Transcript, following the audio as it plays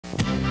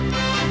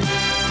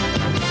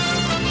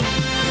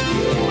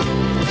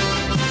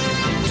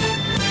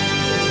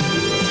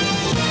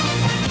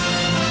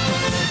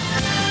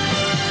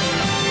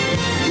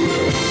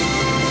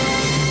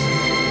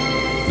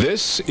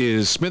This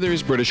is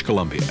Smithers, British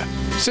Columbia,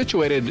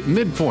 situated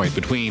midpoint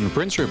between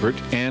Prince Rupert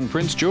and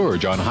Prince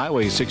George on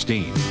Highway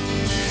 16.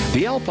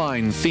 The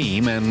alpine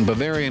theme and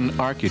Bavarian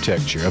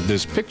architecture of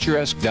this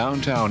picturesque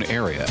downtown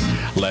area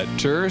let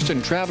tourist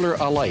and traveler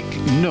alike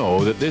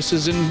know that this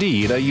is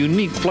indeed a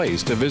unique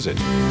place to visit.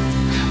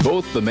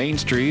 Both the Main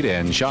Street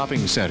and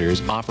shopping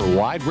centers offer a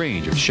wide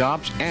range of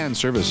shops and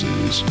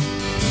services.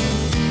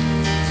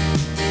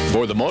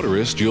 For the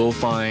motorist, you'll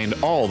find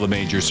all the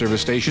major service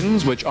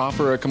stations which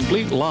offer a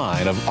complete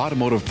line of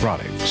automotive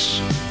products.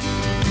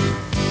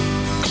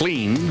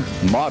 Clean,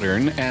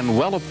 modern, and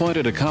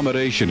well-appointed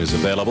accommodation is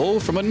available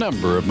from a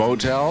number of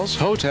motels,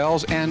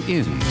 hotels, and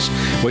inns,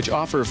 which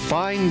offer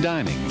fine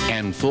dining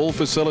and full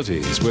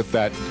facilities with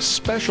that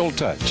special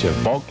touch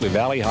of Bulkley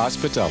Valley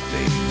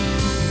hospitality.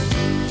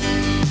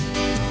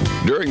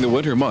 During the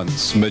winter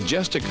months,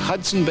 majestic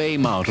Hudson Bay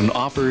Mountain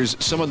offers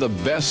some of the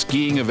best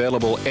skiing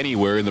available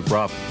anywhere in the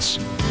province.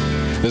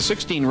 The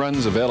 16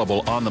 runs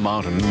available on the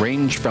mountain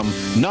range from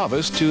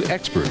novice to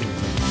expert,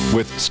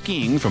 with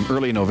skiing from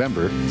early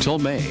November till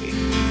May.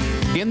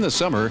 In the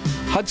summer,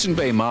 Hudson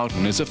Bay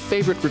Mountain is a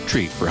favorite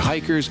retreat for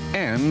hikers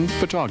and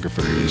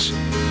photographers.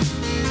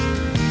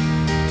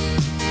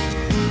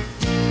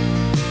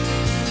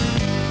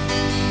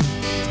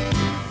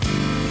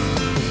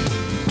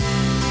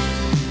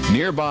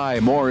 Nearby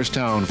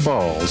Morristown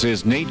Falls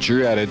is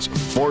nature at its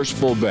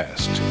forceful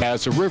best,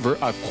 as a river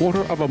a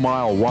quarter of a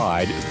mile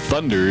wide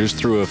thunders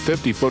through a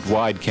 50-foot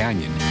wide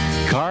canyon,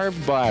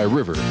 carved by a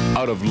river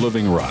out of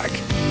living rock.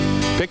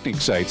 Picnic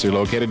sites are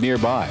located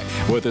nearby,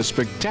 with a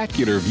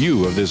spectacular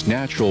view of this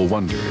natural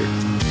wonder.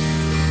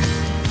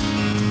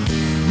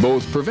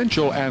 Both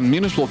provincial and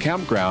municipal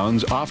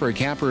campgrounds offer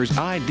campers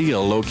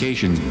ideal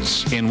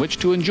locations in which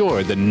to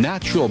enjoy the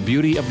natural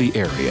beauty of the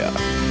area.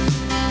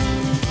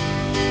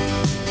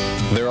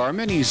 There are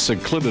many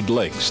secluded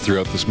lakes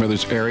throughout the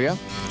Smithers area,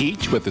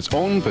 each with its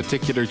own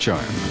particular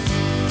charm.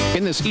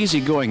 In this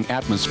easygoing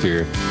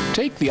atmosphere,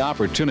 take the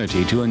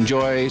opportunity to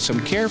enjoy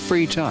some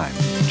carefree time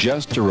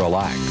just to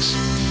relax.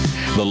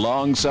 The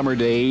long summer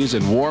days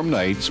and warm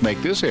nights make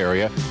this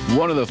area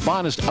one of the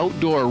finest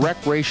outdoor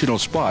recreational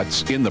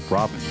spots in the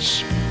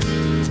province.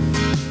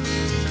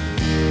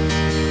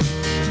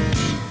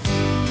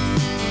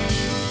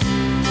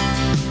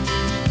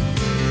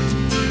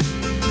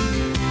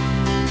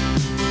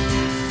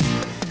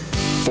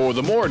 For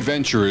the more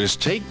adventurous,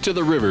 take to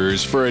the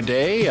rivers for a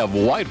day of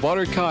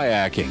whitewater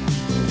kayaking.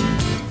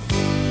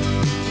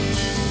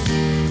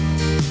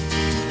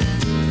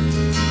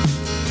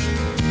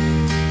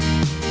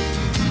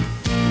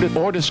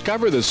 Or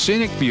discover the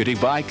scenic beauty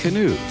by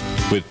canoe,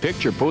 with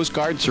picture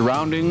postcard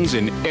surroundings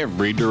in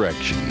every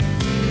direction.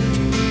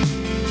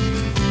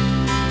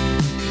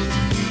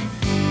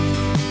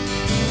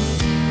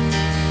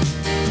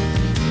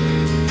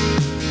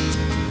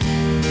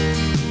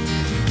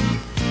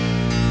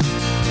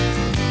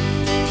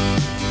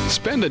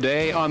 Spend a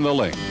day on the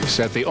links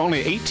at the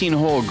only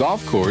 18-hole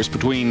golf course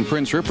between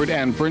Prince Rupert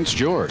and Prince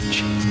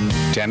George.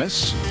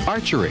 Tennis,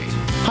 archery,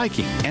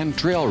 hiking, and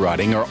trail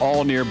riding are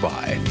all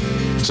nearby.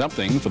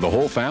 Something for the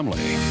whole family.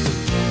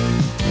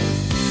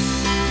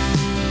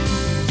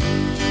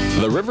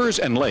 The rivers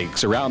and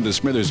lakes around the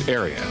Smithers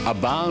area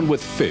abound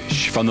with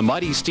fish, from the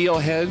mighty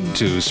steelhead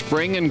to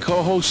spring and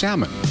coho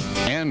salmon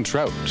and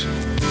trout.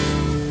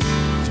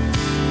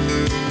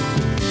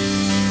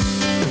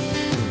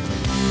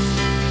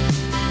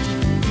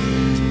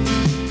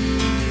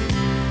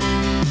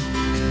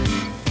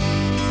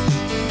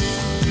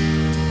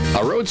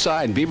 A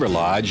roadside beaver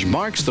lodge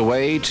marks the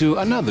way to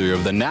another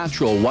of the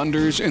natural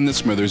wonders in the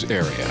Smithers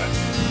area.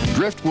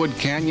 Driftwood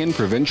Canyon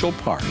Provincial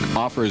Park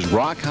offers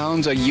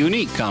rockhounds a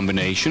unique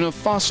combination of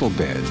fossil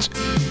beds,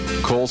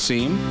 coal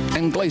seam,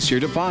 and glacier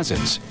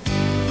deposits.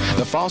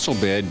 The fossil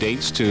bed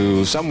dates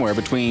to somewhere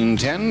between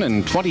 10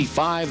 and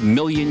 25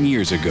 million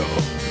years ago.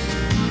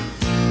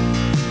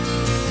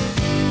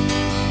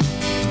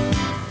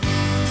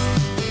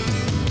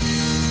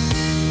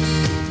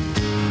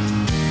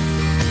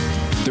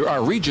 There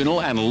are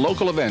regional and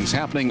local events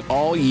happening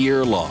all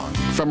year long,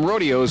 from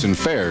rodeos and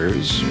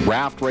fairs,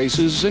 raft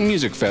races and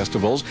music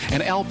festivals,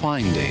 and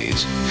alpine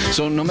days.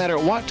 So no matter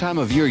what time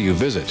of year you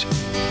visit,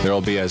 there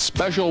will be a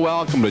special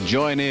welcome to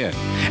join in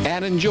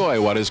and enjoy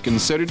what is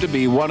considered to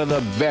be one of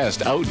the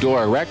best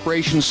outdoor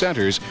recreation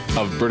centers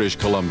of British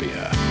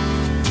Columbia.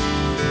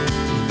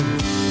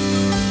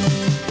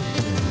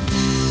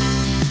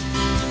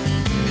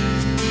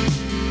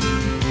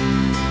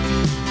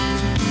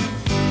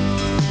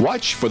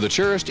 Watch for the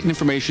tourist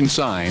information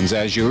signs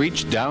as you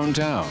reach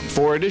downtown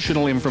for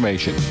additional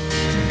information.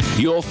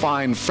 You'll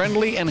find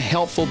friendly and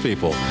helpful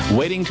people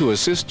waiting to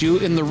assist you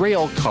in the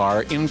Rail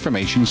Car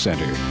Information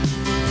Center.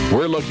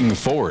 We're looking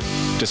forward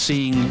to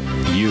seeing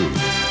you.